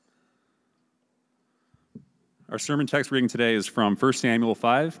Our sermon text reading today is from 1 Samuel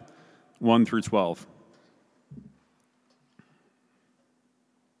 5, 1 through 12.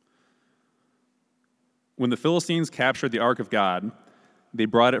 When the Philistines captured the ark of God, they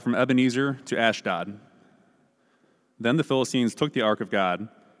brought it from Ebenezer to Ashdod. Then the Philistines took the ark of God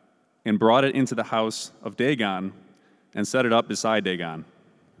and brought it into the house of Dagon and set it up beside Dagon.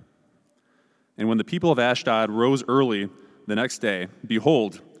 And when the people of Ashdod rose early the next day,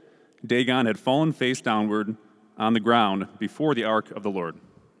 behold, Dagon had fallen face downward on the ground before the ark of the Lord.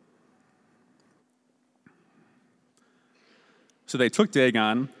 So they took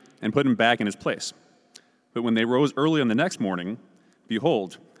Dagon and put him back in his place. But when they rose early on the next morning,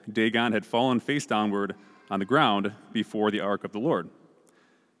 behold, Dagon had fallen face downward on the ground before the ark of the Lord.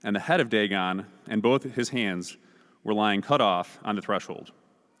 And the head of Dagon and both his hands were lying cut off on the threshold.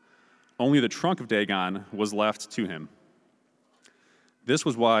 Only the trunk of Dagon was left to him. This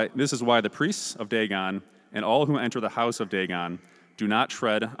is why the priests of Dagon and all who enter the house of Dagon do not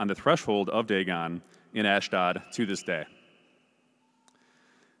tread on the threshold of Dagon in Ashdod to this day.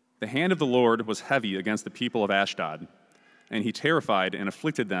 The hand of the Lord was heavy against the people of Ashdod, and he terrified and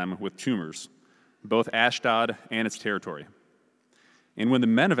afflicted them with tumors, both Ashdod and its territory. And when the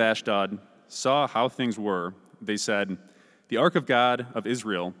men of Ashdod saw how things were, they said, the ark of the God of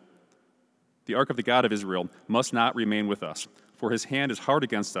Israel must not remain with us, for his hand is hard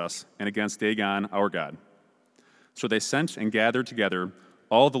against us and against Dagon our God. So they sent and gathered together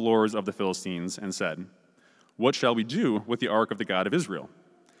all the lords of the Philistines and said, what shall we do with the ark of the God of Israel?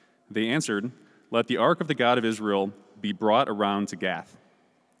 They answered, let the ark of the God of Israel be brought around to Gath.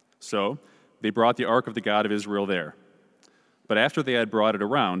 So they brought the ark of the God of Israel there. But after they had brought it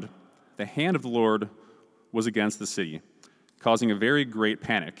around, the hand of the Lord was against the city, causing a very great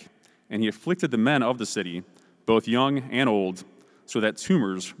panic, and he afflicted the men of the city, both young and old, so that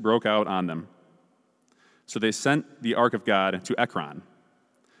tumors broke out on them. So they sent the ark of God to Ekron.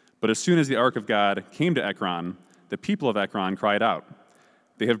 But as soon as the ark of God came to Ekron, the people of Ekron cried out,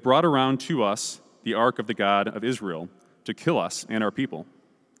 they have brought around to us the ark of the God of Israel to kill us and our people.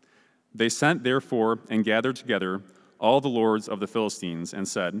 They sent therefore and gathered together all the lords of the Philistines and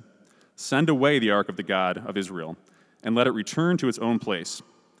said, send away the ark of the God of Israel and let it return to its own place,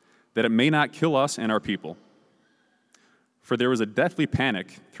 that it may not kill us and our people. For there was a deathly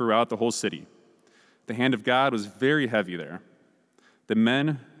panic throughout the whole city. The hand of God was very heavy there. The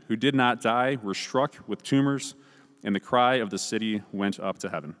men who did not die were struck with tumors, and the cry of the city went up to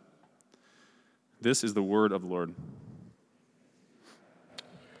heaven. This is the word of the Lord.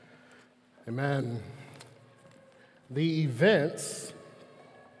 Amen. The events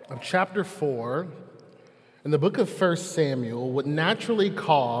of chapter 4 in the book of 1 Samuel would naturally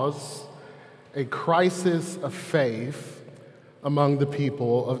cause a crisis of faith among the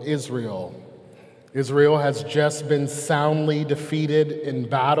people of Israel. Israel has just been soundly defeated in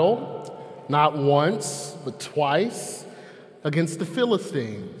battle, not once, but twice, against the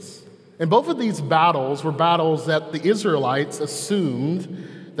Philistines. And both of these battles were battles that the Israelites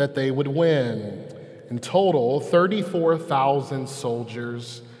assumed that they would win. In total, 34,000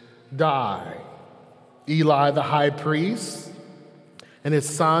 soldiers die. Eli, the high priest, and his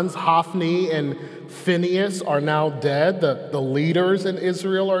sons Hophni and Phinehas are now dead. The leaders in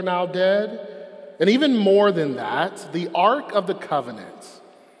Israel are now dead. And even more than that, the Ark of the Covenant,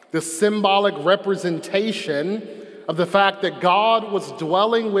 the symbolic representation of the fact that God was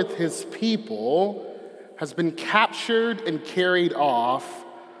dwelling with his people, has been captured and carried off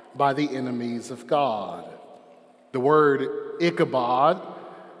by the enemies of God. The word Ichabod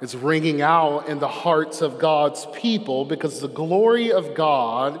is ringing out in the hearts of God's people because the glory of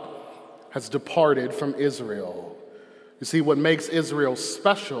God has departed from Israel. You see, what makes Israel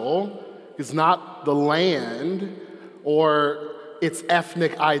special is not the land or its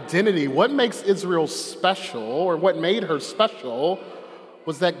ethnic identity. What makes Israel special, or what made her special,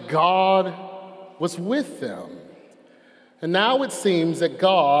 was that God was with them. And now it seems that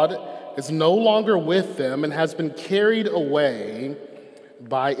God is no longer with them and has been carried away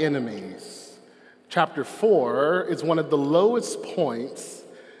by enemies. Chapter 4 is one of the lowest points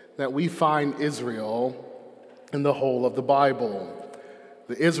that we find Israel in the whole of the Bible.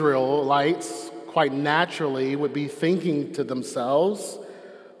 The Israelites quite naturally would be thinking to themselves,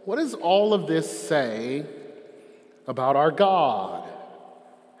 what does all of this say about our God?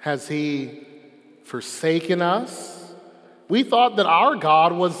 Has he forsaken us? We thought that our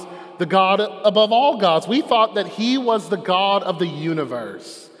God was the God above all gods. We thought that he was the God of the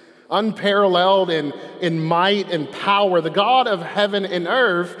universe, unparalleled in might and power, the God of heaven and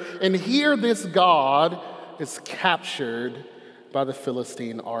earth. And here this God is captured by the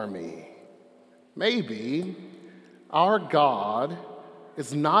Philistine army. Maybe our God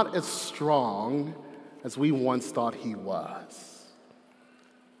is not as strong as we once thought he was.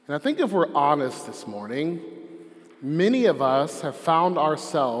 And I think if we're honest this morning, many of us have found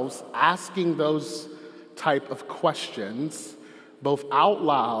ourselves asking those type of questions, both out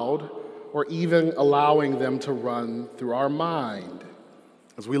loud or even allowing them to run through our mind.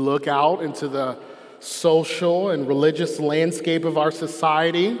 As we look out into the social and religious landscape of our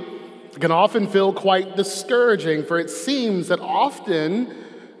society, it can often feel quite discouraging, for it seems that often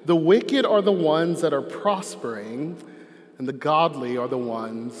the wicked are the ones that are prospering, and the godly are the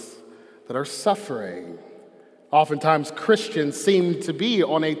ones that are suffering. Oftentimes, Christians seem to be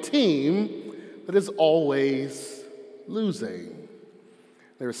on a team that is always losing.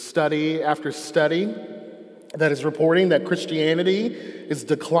 There's study after study that is reporting that Christianity is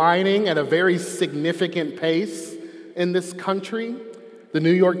declining at a very significant pace in this country. The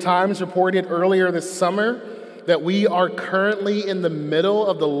New York Times reported earlier this summer that we are currently in the middle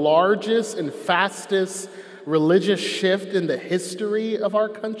of the largest and fastest religious shift in the history of our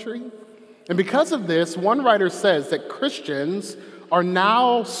country. And because of this, one writer says that Christians are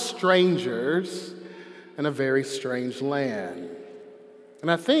now strangers in a very strange land. And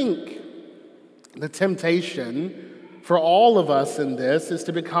I think the temptation for all of us in this is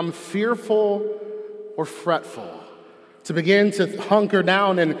to become fearful or fretful, to begin to hunker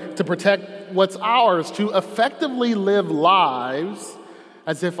down and to protect what's ours, to effectively live lives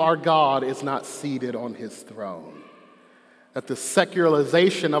as if our God is not seated on his throne. That the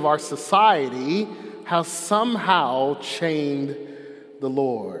secularization of our society has somehow chained the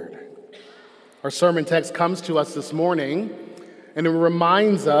Lord. Our sermon text comes to us this morning, and it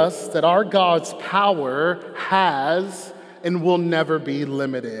reminds us that our God's power has and will never be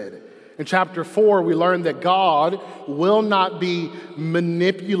limited. In chapter 4, we learn that God will not be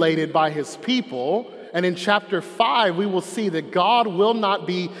manipulated by his people. And in chapter 5, we will see that God will not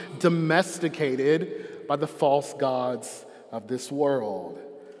be domesticated by the false gods of this world.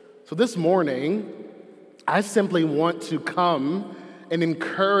 So this morning, I simply want to come and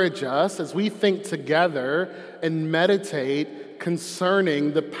encourage us as we think together and meditate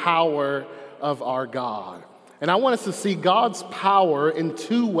concerning the power of our God. And I want us to see God's power in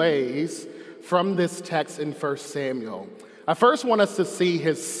two ways from this text in 1 Samuel. I first want us to see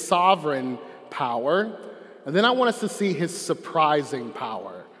his sovereign power, and then I want us to see his surprising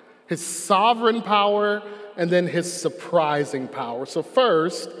power. His sovereign power, and then his surprising power. So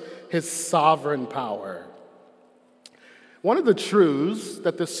first, his sovereign power. One of the truths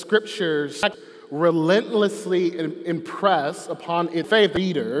that the scriptures relentlessly impress upon its faith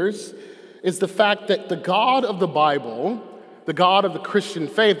readers is the fact that the God of the Bible, the God of the Christian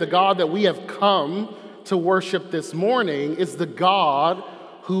faith, the God that we have come to worship this morning, is the God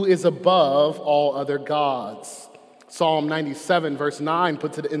who is above all other gods. Psalm 97, verse 9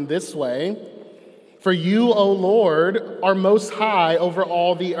 puts it in this way: "For you, O Lord, are most high over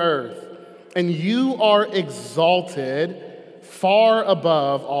all the earth, and you are exalted far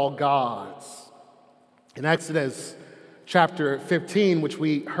above all gods." In Exodus chapter 15, which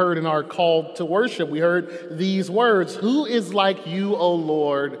we heard in our call to worship, we heard these words: "Who is like you, O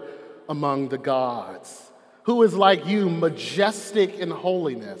Lord, among the gods? Who is like you, majestic in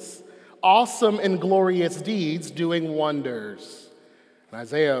holiness, awesome in glorious deeds, doing wonders?" In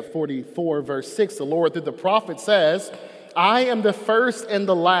Isaiah 44, verse 6, the Lord through the prophet says, "I am the first and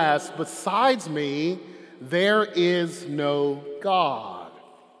the last. Besides me, there is no God."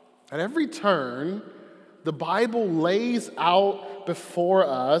 At every turn, the Bible lays out before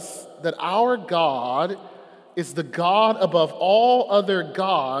us that our God is the God above all other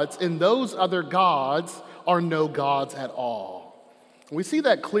gods, and those other gods are no gods at all. We see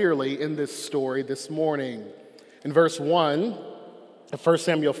that clearly in this story this morning. In verse 1 of 1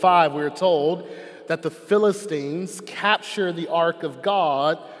 Samuel 5, we are told that the Philistines capture the ark of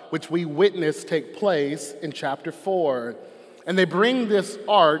God, which we witnessed take place in chapter 4. And they bring this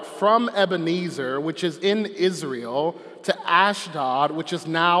ark from Ebenezer, which is in Israel, to Ashdod, which is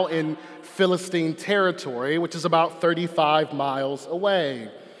now in Philistine territory, which is about 35 miles away.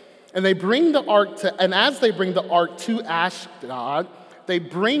 And they bring the ark and as they bring the ark to Ashdod, they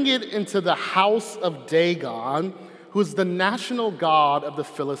bring it into the house of Dagon, who is the national god of the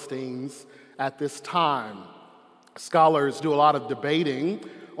Philistines at this time. Scholars do a lot of debating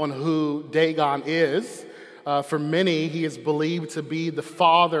on who Dagon is. For many, he is believed to be the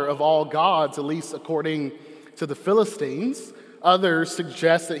father of all gods, at least according to the Philistines. Others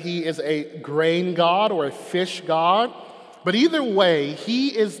suggest that he is a grain god or a fish god. But either way, he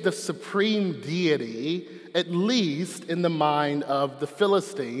is the supreme deity at least in the mind of the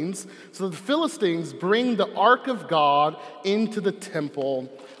Philistines. So the Philistines bring the ark of God into the temple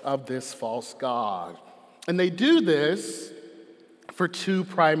of this false god. And they do this for two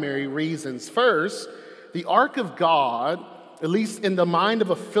primary reasons. First, the ark of God, at least in the mind of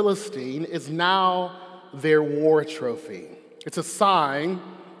a Philistine, is now their war trophy. It's a sign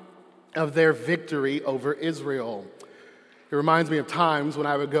of their victory over Israel. It reminds me of times when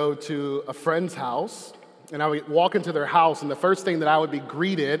I would go to a friend's house and I would walk into their house, and the first thing that I would be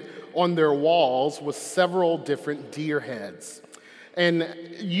greeted on their walls was several different deer heads. And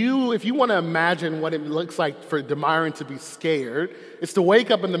if you want to imagine what it looks like for Demiron to be scared, it's to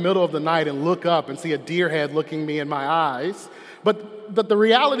wake up in the middle of the night and look up and see a deer head looking me in my eyes. But the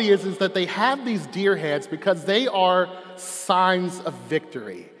reality is that they have these deer heads because they are signs of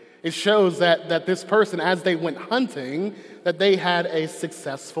victory. It shows that this person, as they went hunting, that they had a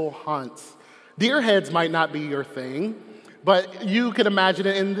successful hunt. Deer heads might not be your thing, but you can imagine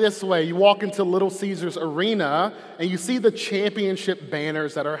it in this way. You walk into Little Caesars Arena and you see the championship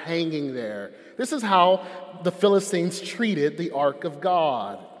banners that are hanging there. This is how the Philistines treated the Ark of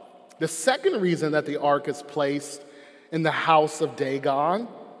God. The second reason that the Ark is placed in the house of Dagon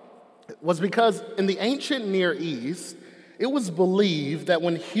was because in the ancient Near East, it was believed that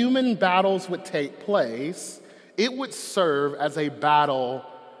when human battles would take place, it would serve as a battle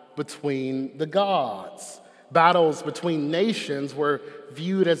between the gods. Battles between nations were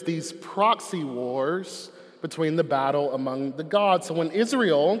viewed as these proxy wars between the battle among the gods. So when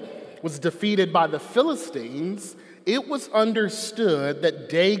Israel was defeated by the Philistines, it was understood that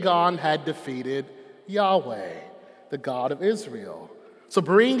Dagon had defeated Yahweh, the God of Israel. So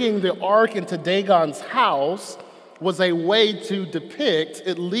bringing the ark into Dagon's house was a way to depict,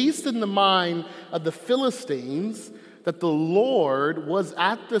 at least in the mind of the Philistines, that the Lord was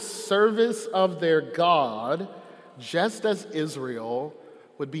at the service of their God, just as Israel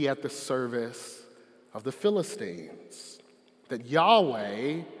would be at the service of the Philistines. That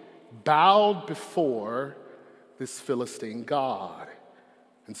Yahweh bowed before this Philistine god.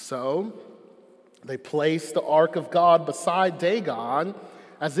 And so they placed the ark of God beside Dagon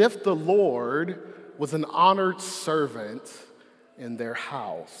as if the Lord was an honored servant in their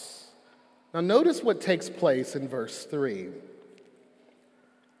house. Now notice what takes place in verse 3.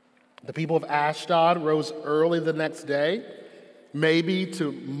 The people of Ashdod rose early the next day, maybe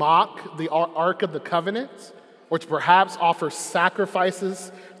to mock the Ark of the Covenant, or to perhaps offer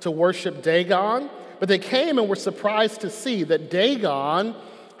sacrifices to worship Dagon. But they came and were surprised to see that Dagon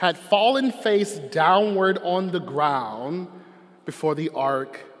had fallen face downward on the ground before the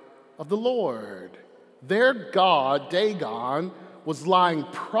Ark of the Lord. Their god, Dagon, was lying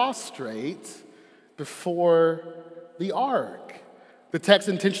prostrate before the ark. The text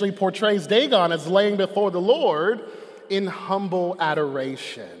intentionally portrays Dagon as laying before the Lord in humble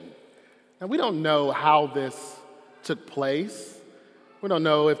adoration. Now, we don't know how this took place. We don't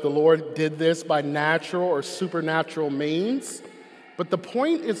know if the Lord did this by natural or supernatural means, but the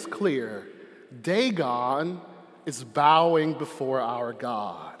point is clear. Dagon is bowing before our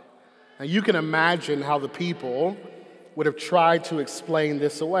God. Now, you can imagine how the people would have tried to explain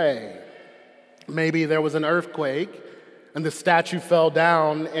this away. Maybe there was an earthquake and the statue fell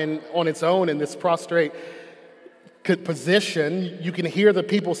down and on its own in this prostrate position. You can hear the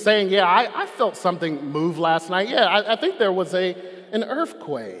people saying, yeah, I felt something move last night. Yeah, I think there was an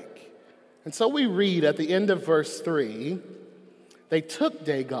earthquake. And so we read at the end of verse 3, they took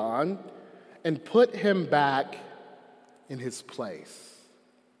Dagon and put him back in his place.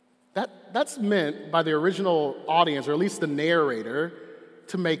 That's meant by the original audience, or at least the narrator,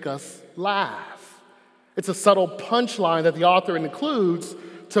 to make us laugh. It's a subtle punchline that the author includes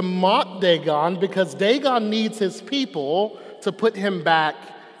to mock Dagon because Dagon needs his people to put him back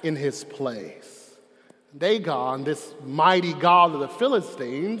in his place. Dagon, this mighty god of the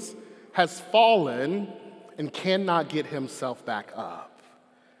Philistines, has fallen and cannot get himself back up.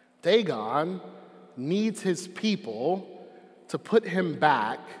 Dagon needs his people to put him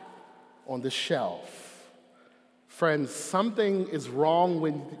back on the shelf. Friends, something is wrong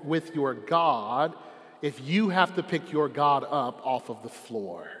with your God if you have to pick your God up off of the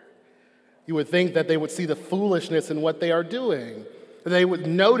floor. You would think that they would see the foolishness in what they are doing. They would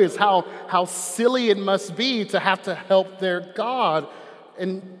notice how silly it must be to have to help their God.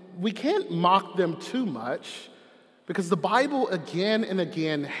 And we can't mock them too much because the Bible again and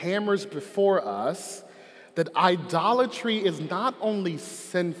again hammers before us that idolatry is not only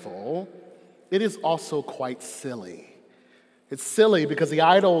sinful, it is also quite silly. It's silly because the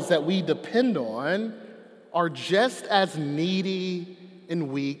idols that we depend on are just as needy and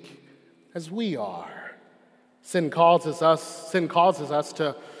weak as we are. Sin causes us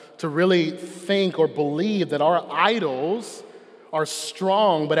to really think or believe that our idols are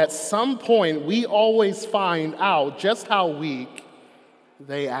strong, but at some point we always find out just how weak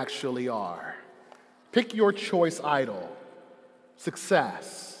they actually are. Pick your choice idol: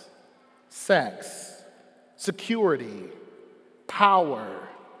 success, sex, security, power,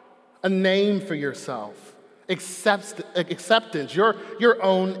 a name for yourself, acceptance, your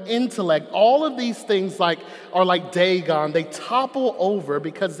own intellect. All of these things are like Dagon. They topple over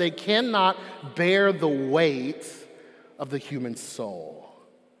because they cannot bear the weight of the human soul.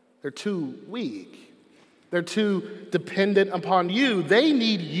 They're too weak. They're too dependent upon you. They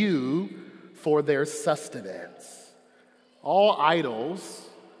need you for their sustenance. All idols,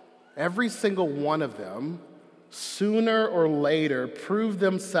 every single one of them, sooner or later prove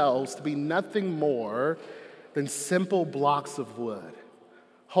themselves to be nothing more than simple blocks of wood,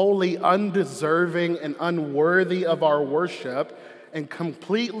 wholly undeserving and unworthy of our worship, and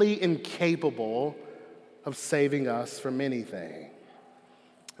completely incapable of saving us from anything.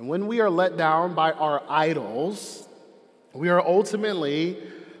 And when we are let down by our idols, we are ultimately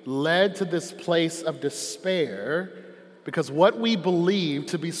led to this place of despair because what we believe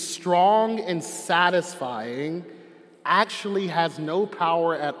to be strong and satisfying actually has no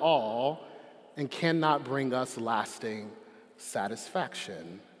power at all and cannot bring us lasting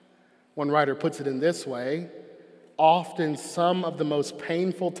satisfaction. One writer puts it in this way: often some of the most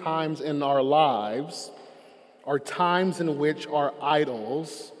painful times in our lives are times in which our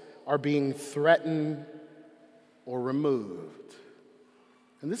idols are being threatened or removed.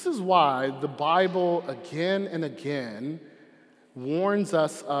 And this is why the Bible again and again warns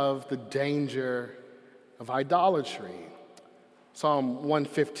us of the danger of idolatry. Psalm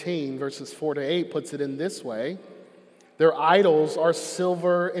 115, verses 4-8 puts it in this way: their idols are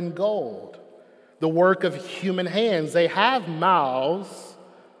silver and gold, the work of human hands. They have mouths,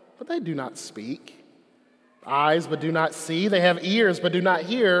 but they do not speak. Eyes, but do not see. They have ears, but do not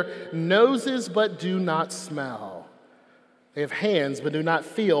hear. Noses, but do not smell. They have hands, but do not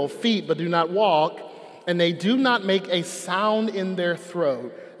feel. Feet, but do not walk. And they do not make a sound in their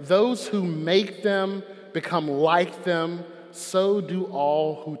throat. Those who make them become like them. So do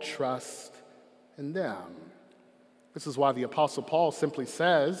all who trust in them. This is why the Apostle Paul simply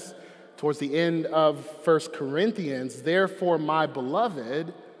says, towards the end of 1 Corinthians, therefore, my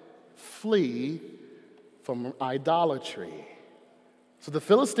beloved, flee from idolatry. So the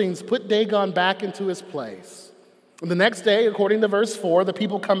Philistines put Dagon back into his place. And the next day, according to verse 4, the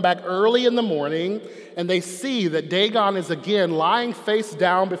people come back early in the morning and they see that Dagon is again lying face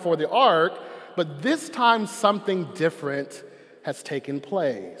down before the ark, but this time something different has taken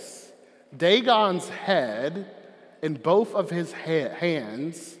place. Dagon's head and both of his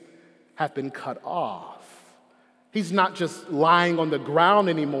hands have been cut off. He's not just lying on the ground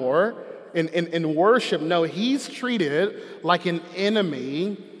anymore in worship. No, he's treated like an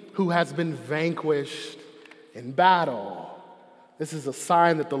enemy who has been vanquished in battle. This is a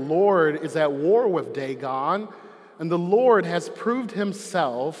sign that the Lord is at war with Dagon, and the Lord has proved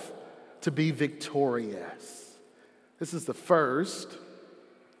himself to be victorious. This is the first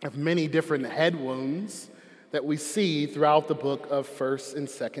of many different head wounds that we see throughout the book of 1 and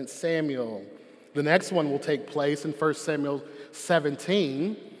 2 Samuel. The next one will take place in 1 Samuel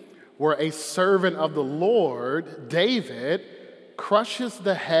 17, where a servant of the Lord, David, crushes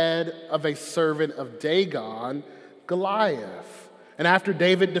the head of a servant of Dagon, Goliath. And after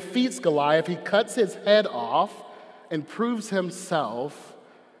David defeats Goliath, he cuts his head off and proves himself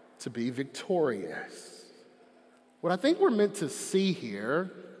to be victorious. What I think we're meant to see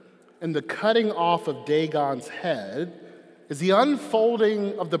here in the cutting off of Dagon's head is the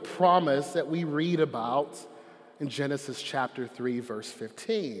unfolding of the promise that we read about in Genesis chapter 3, verse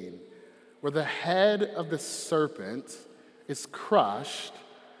 15, where the head of the serpent is crushed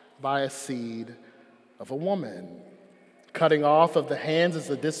by a seed of a woman. Cutting off of the hands is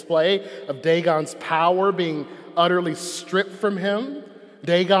a display of Dagon's power being utterly stripped from him.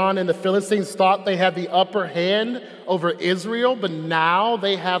 Dagon and the Philistines thought they had the upper hand over Israel, but now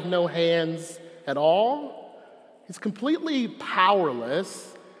they have no hands at all. He's completely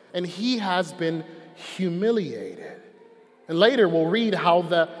powerless, and he has been humiliated. And later we'll read how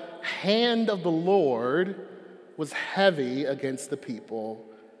the hand of the Lord was heavy against the people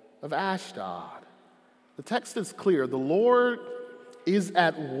of Ashdod. The text is clear. The Lord is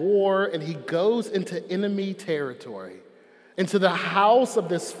at war, and he goes into enemy territory, into the house of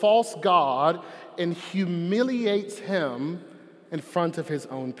this false god, and humiliates him in front of his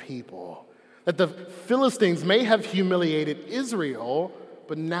own people. That the Philistines may have humiliated Israel,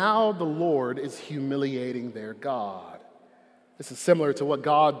 but now the Lord is humiliating their God. This is similar to what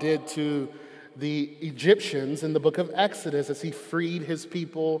God did to the Egyptians in the book of Exodus as he freed his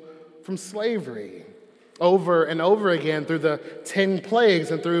people from slavery. Over and over again through the 10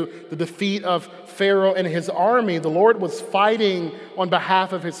 plagues and through the defeat of Pharaoh and his army, the Lord was fighting on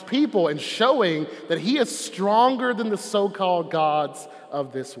behalf of his people and showing that he is stronger than the so-called gods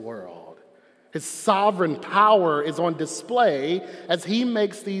of this world. His sovereign power is on display as he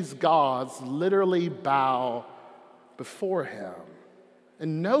makes these gods literally bow before him.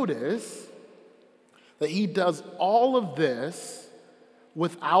 And notice that he does all of this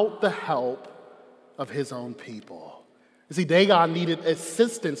without the help of his own people. You see, Dagon needed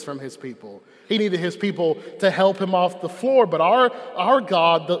assistance from his people. He needed his people to help him off the floor, but our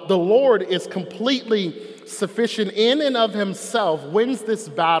God, the Lord, is completely sufficient in and of himself, wins this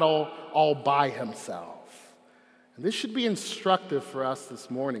battle all by himself. And this should be instructive for us this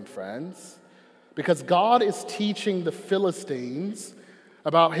morning, friends, because God is teaching the Philistines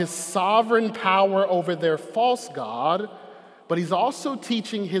about his sovereign power over their false god, but he's also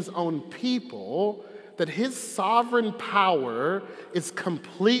teaching his own people that his sovereign power is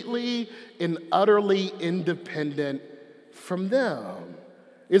completely and utterly independent from them.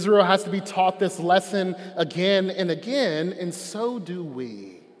 Israel has to be taught this lesson again and again, and so do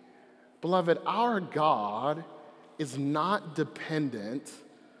we. Beloved, our God is not dependent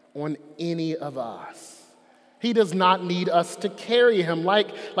on any of us. He does not need us to carry him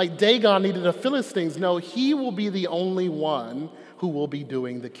like Dagon needed the Philistines. No, he will be the only one who will be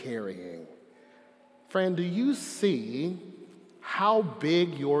doing the carrying. Friend, do you see how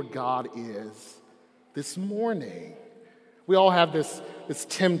big your God is this morning? We all have this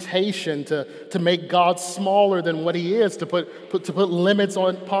temptation to make God smaller than what he is, to put limits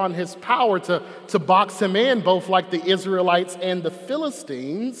upon his power, to box him in, both like the Israelites and the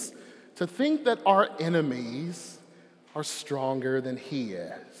Philistines, to think that our enemies are stronger than he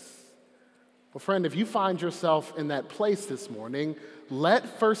is. Well, friend, if you find yourself in that place this morning, let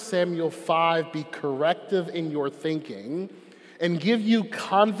 1 Samuel 5 be corrective in your thinking and give you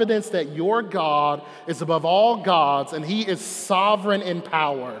confidence that your God is above all gods and he is sovereign in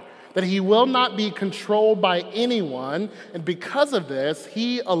power, that he will not be controlled by anyone, and because of this,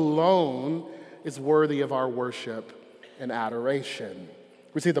 he alone is worthy of our worship and adoration.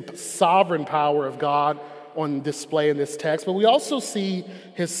 We see the sovereign power of God on display in this text, but we also see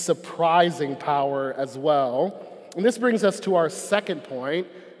his surprising power as well. And this brings us to our second point,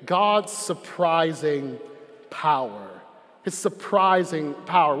 God's surprising power. His surprising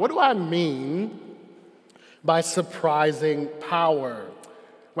power. What do I mean by surprising power?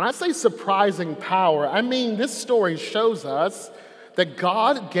 When I say surprising power, I mean this story shows us that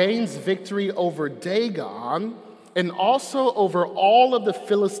God gains victory over Dagon and also over all of the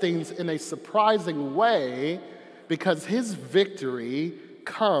Philistines in a surprising way, because his victory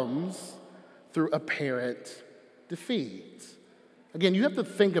comes through apparent defeat. Again, you have to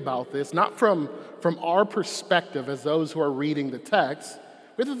think about this, not from our perspective as those who are reading the text.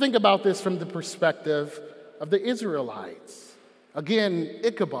 We have to think about this from the perspective of the Israelites. Again,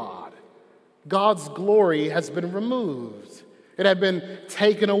 Ichabod. God's glory has been removed. It had been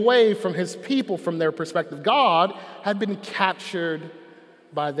taken away from his people from their perspective. God had been captured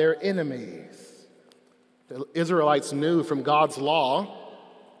by their enemies. The Israelites knew from God's law,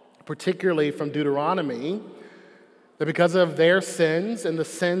 particularly from Deuteronomy, that because of their sins and the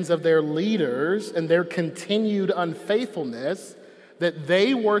sins of their leaders and their continued unfaithfulness, that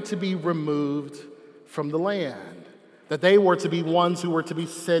they were to be removed from the land, that they were to be ones who were to be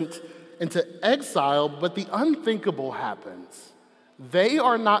sent into exile, but the unthinkable happens. They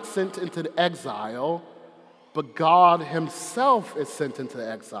are not sent into exile, but God himself is sent into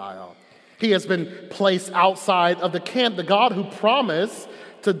exile. He has been placed outside of the camp. The God who promised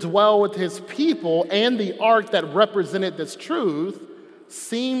to dwell with his people and the ark that represented this truth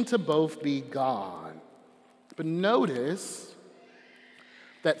seemed to both be gone. But notice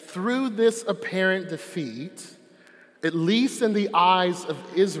that through this apparent defeat, at least in the eyes of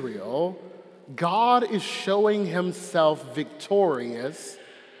Israel, God is showing himself victorious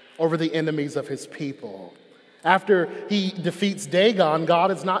over the enemies of his people. After he defeats Dagon, God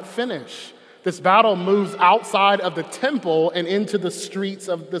is not finished. This battle moves outside of the temple and into the streets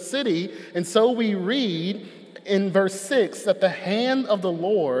of the city. And so we read in verse 6 that the hand of the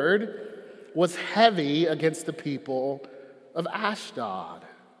Lord was heavy against the people of Ashdod.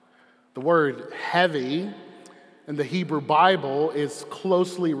 The word heavy in the Hebrew Bible is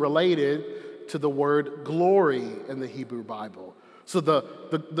closely related to the word glory in the Hebrew Bible. So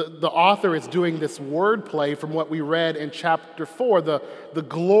the author is doing this wordplay from what we read in chapter 4. The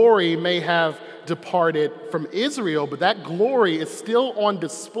glory may have departed from Israel, but that glory is still on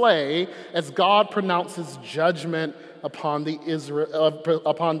display as God pronounces judgment upon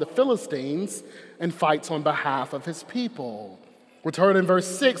the Philistines and fights on behalf of his people. We're told in verse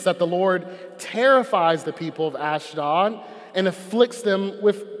 6 that the Lord terrifies the people of Ashdod and afflicts them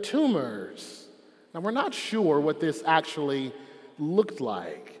with tumors. Now, we're not sure what this actually looked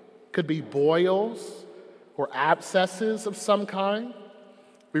like. Could be boils or abscesses of some kind.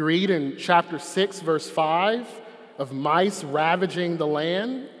 We read in chapter 6, verse 5, of mice ravaging the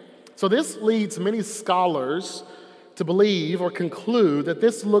land. So this leads many scholars to believe or conclude that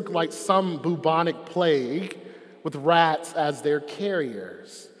this looked like some bubonic plague with rats as their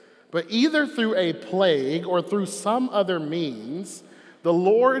carriers. But either through a plague or through some other means, the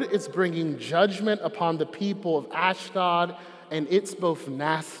Lord is bringing judgment upon the people of Ashdod, and it's both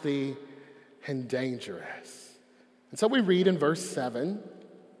nasty and dangerous. And so we read in verse 7,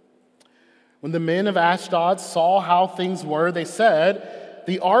 when the men of Ashdod saw how things were, they said,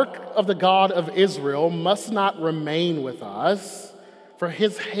 "The ark of the God of Israel must not remain with us, for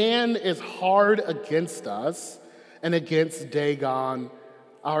his hand is hard against us and against Dagon,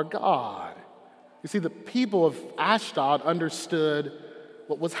 our God." You see, the people of Ashdod understood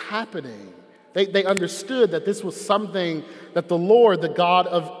what was happening. They understood that this was something that the Lord, the God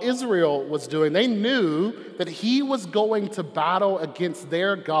of Israel, was doing. They knew that he was going to battle against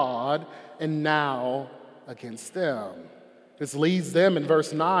their God and now against them. This leads them in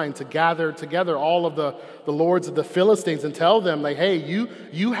verse 9 to gather together all of the lords of the Philistines and tell them, like, hey,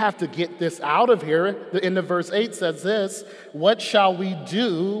 you have to get this out of here. The end of verse 8 says this, "What shall we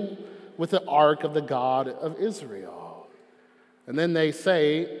do with the ark of the God of Israel?" And then they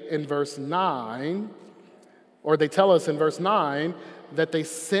say in verse 9, or they tell us in verse 9, that they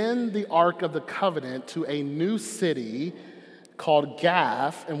send the Ark of the Covenant to a new city called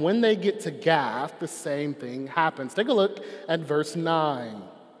Gath. And when they get to Gath, the same thing happens. Take a look at verse 9.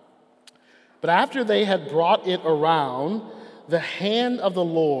 "But after they had brought it around, the hand of the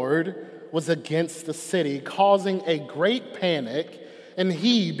Lord was against the city, causing a great panic. And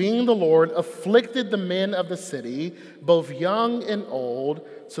he, being the Lord, afflicted the men of the city, both young and old,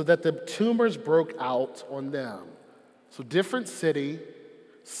 so that the tumors broke out on them." So different city,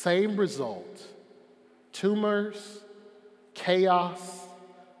 same result. Tumors, chaos,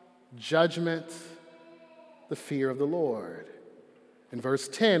 judgment, the fear of the Lord. In verse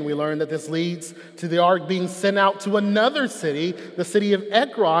 10, we learn that this leads to the ark being sent out to another city, the city of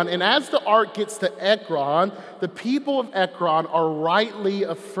Ekron. And as the ark gets to Ekron, the people of Ekron are rightly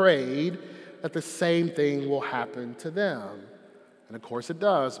afraid that the same thing will happen to them. And of course it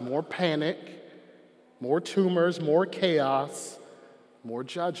does. More panic, more tumors, more chaos, more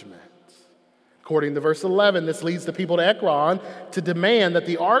judgment. According to verse 11, this leads the people to Ekron to demand that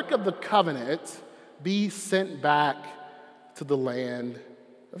the Ark of the Covenant be sent back to the land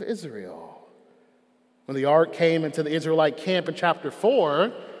of Israel. When the ark came into the Israelite camp in chapter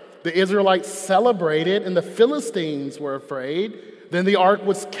 4, the Israelites celebrated and the Philistines were afraid. Then the ark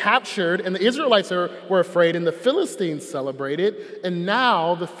was captured and the Israelites were afraid and the Philistines celebrated. And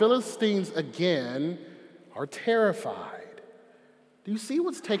now the Philistines again are terrified. Do you see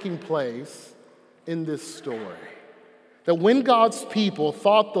what's taking place in this story? That when God's people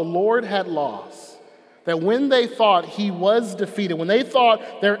thought the Lord had lost, that when they thought he was defeated, when they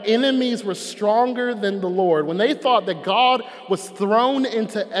thought their enemies were stronger than the Lord, when they thought that God was thrown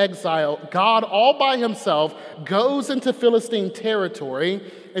into exile, God all by himself goes into Philistine territory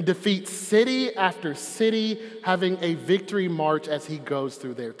and defeats city after city, having a victory march as he goes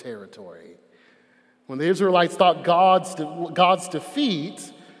through their territory. When the Israelites thought God's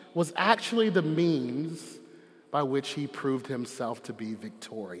defeat was actually the means by which he proved himself to be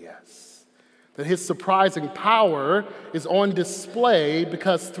victorious. That his surprising power is on display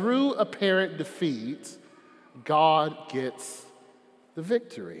because through apparent defeat, God gets the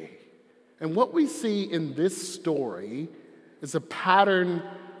victory. And what we see in this story is a pattern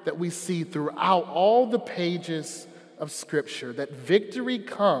that we see throughout all the pages of Scripture, that victory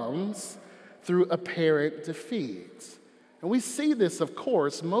comes through apparent defeat. And we see this, of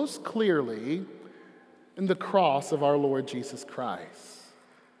course, most clearly in the cross of our Lord Jesus Christ.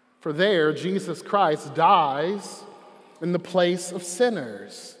 For there, Jesus Christ dies in the place of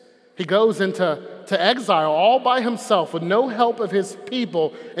sinners. He goes into exile all by himself with no help of his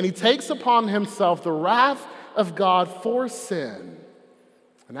people, and he takes upon himself the wrath of God for sin.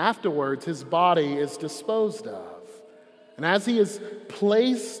 And afterwards, his body is disposed of. And as he is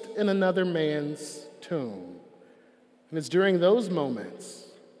placed in another man's tomb, And it's during those moments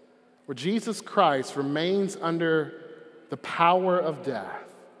where Jesus Christ remains under the power of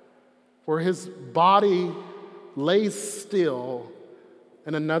death, where his body lays still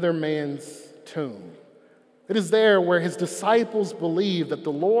in another man's tomb. It is there where his disciples believe that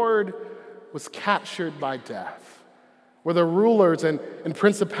the Lord was captured by death, where the rulers and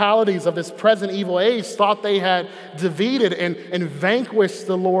principalities of this present evil age thought they had defeated and vanquished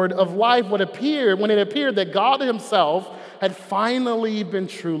the Lord of life when it appeared that God himself had finally been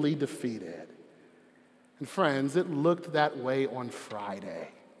truly defeated. And friends, it looked that way on Friday.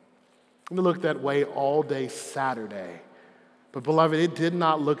 It looked that way all day Saturday. But beloved, it did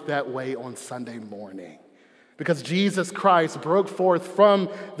not look that way on Sunday morning, because Jesus Christ broke forth from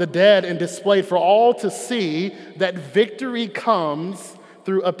the dead and displayed for all to see that victory comes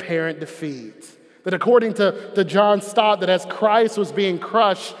through apparent defeat. That according to John Stott, that as Christ was being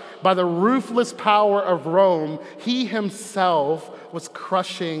crushed by the ruthless power of Rome, he himself was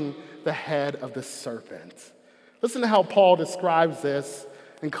crushing the head of the serpent. Listen to how Paul describes this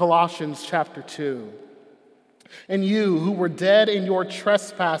in Colossians chapter 2. And you who were dead in your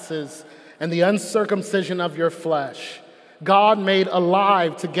trespasses and the uncircumcision of your flesh, God made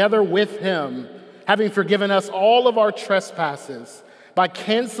alive together with him, having forgiven us all of our trespasses by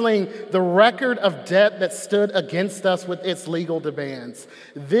canceling the record of debt that stood against us with its legal demands.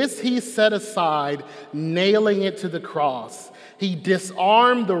 This he set aside, nailing it to the cross. He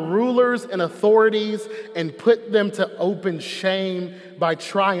disarmed the rulers and authorities and put them to open shame by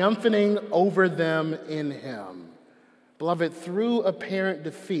triumphing over them in him. Beloved, through apparent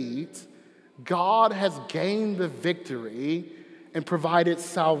defeat, God has gained the victory and provided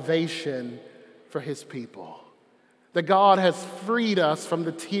salvation for his people. That God has freed us from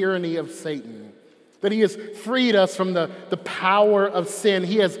the tyranny of Satan. That he has freed us from the power of sin.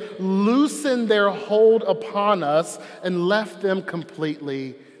 He has loosened their hold upon us and left them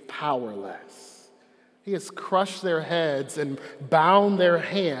completely powerless. He has crushed their heads and bound their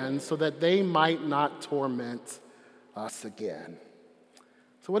hands so that they might not torment us again.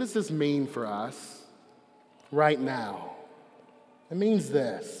 So what does this mean for us right now? It means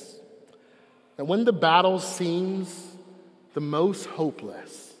this, that when the battle seems the most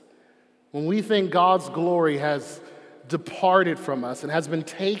hopeless, when we think God's glory has departed from us and has been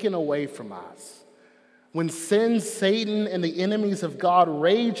taken away from us, when sin, Satan, and the enemies of God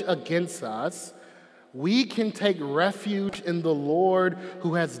rage against us, we can take refuge in the Lord,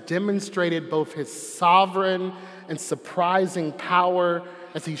 who has demonstrated both his sovereign and surprising power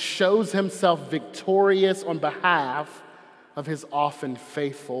as he shows himself victorious on behalf of his often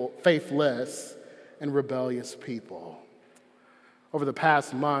faithless and rebellious people. Over the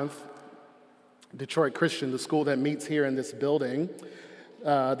past month, Detroit Christian, the school that meets here in this building,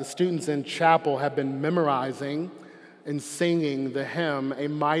 the students in chapel have been memorizing and singing the hymn, "A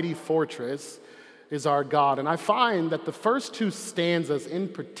Mighty Fortress is Our God." And I find that the first two stanzas in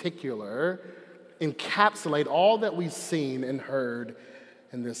particular encapsulate all that we've seen and heard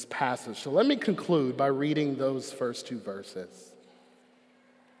in this passage. So let me conclude by reading those first two verses.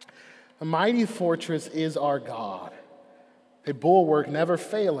 A mighty fortress is our God, a bulwark never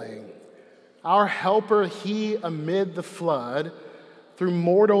failing. Our helper, he amid the flood, through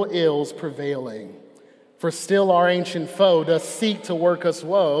mortal ills prevailing. For still our ancient foe does seek to work us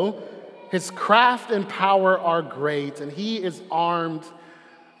woe. His craft and power are great, and he is armed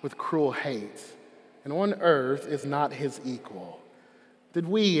with cruel hate, and on earth is not his equal. Did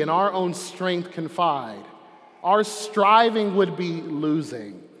we in our own strength confide, our striving would be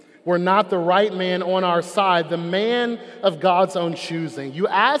losing. Were not the right man on our side, the man of God's own choosing. You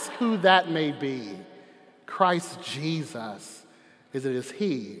ask who that may be. Christ Jesus, it is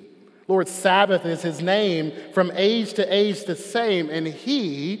he. Lord, Sabbath is his name, from age to age the same, and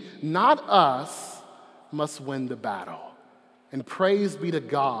he, not us, must win the battle. And praise be to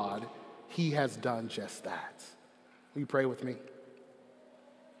God, he has done just that. Will you pray with me?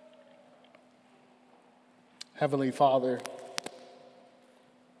 Heavenly Father,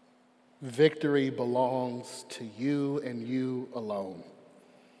 victory belongs to you and you alone.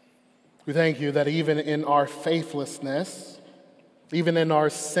 We thank you that even in our faithlessness, even in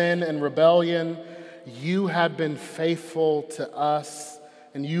our sin and rebellion, you have been faithful to us,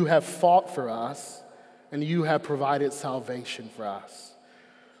 and you have fought for us, and you have provided salvation for us.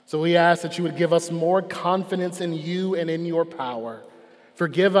 So we ask that you would give us more confidence in you and in your power.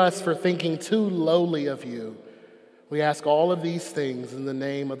 Forgive us for thinking too lowly of you. We ask all of these things in the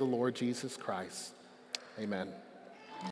name of the Lord Jesus Christ. Amen.